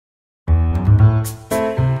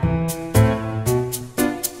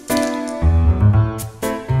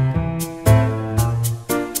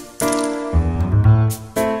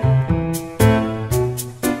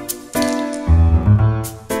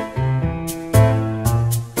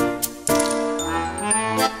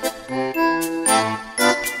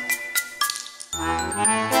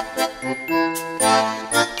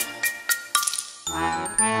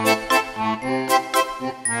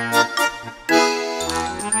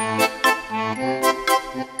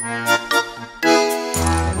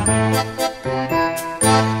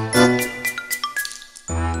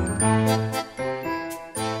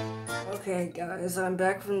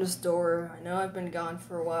back from the store. I know I've been gone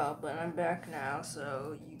for a while, but I'm back now,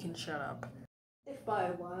 so you can shut up. If by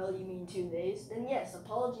a while you mean 2 days, then yes,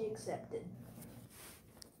 apology accepted.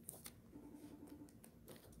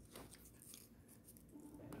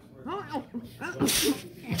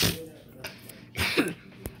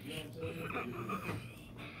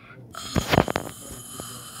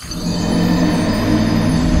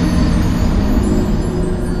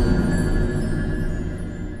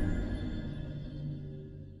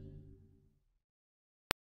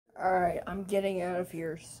 Alright, I'm getting out of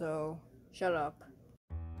here, so shut up.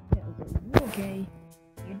 Yeah, are you okay?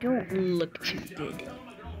 You don't look too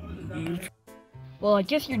good. Well, I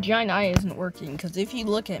guess your giant eye isn't working, because if you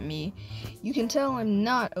look at me, you can tell I'm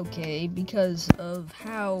not okay because of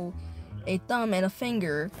how a thumb and a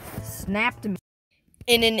finger snapped me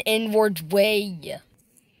in an inward way.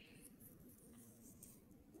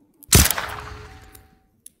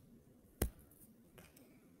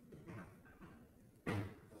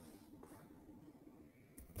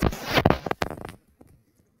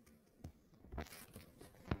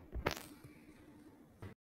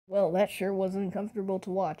 Well, that sure wasn't comfortable to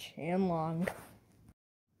watch, and long.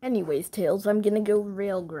 Anyways, Tails, I'm gonna go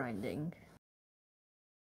rail grinding.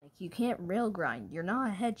 You can't rail grind. You're not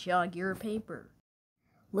a hedgehog, you're a paper.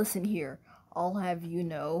 Listen here, I'll have you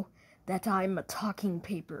know that I'm a talking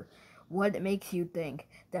paper. What makes you think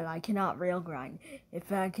that I cannot rail grind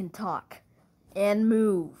if I can talk and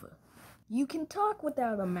move? You can talk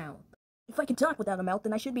without a mouth. If I can talk without a mouth,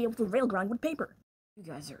 then I should be able to rail grind with paper. You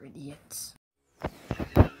guys are idiots.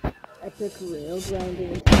 Epic rail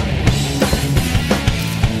grinding.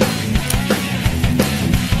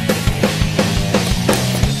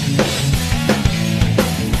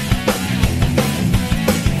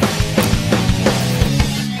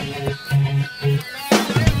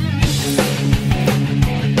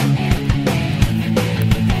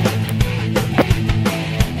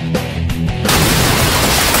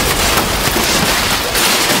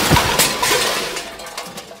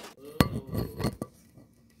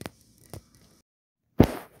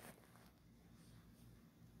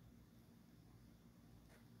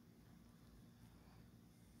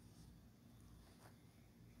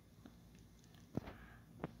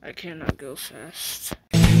 I cannot go fast.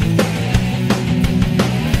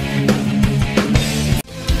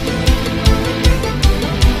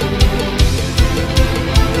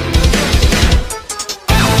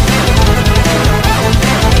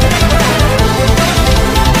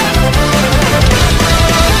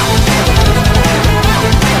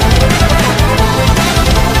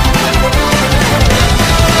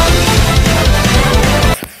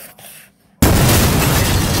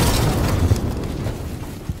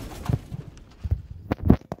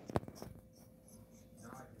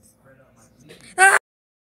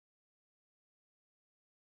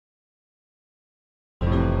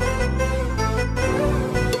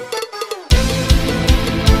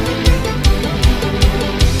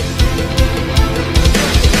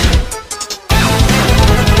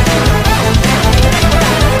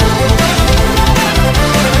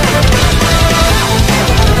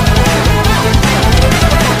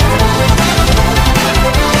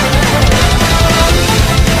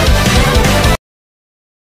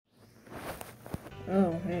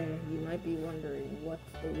 Oh, hey, you might be wondering what's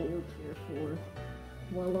the wheelchair for.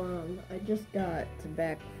 Well, I just got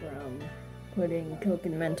back from putting Coke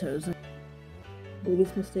and Mentos.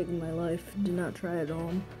 Biggest mistake in my life. Do not try at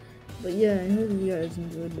home. But yeah, I hope you guys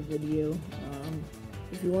enjoyed the video.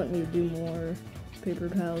 If you want me to do more Paper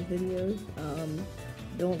Pals videos,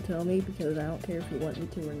 don't tell me because I don't care if you want me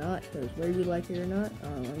to or not, because whether you like it or not,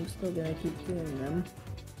 I'm still gonna keep doing them.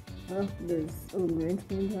 Huh? There's a green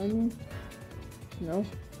screen behind me? No?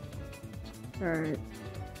 Alright.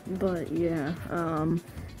 But yeah,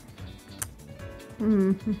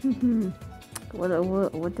 what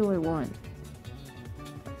do I want?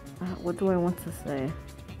 What do I want to say?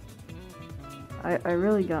 I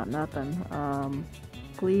really got nothing.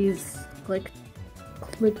 Please click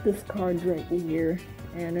this card right here,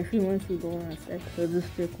 and if you want to see the last episode of the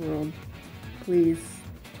Stick World, please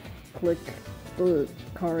click the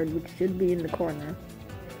card which should be in the corner.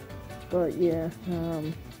 But yeah,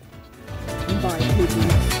 bye,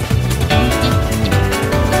 people.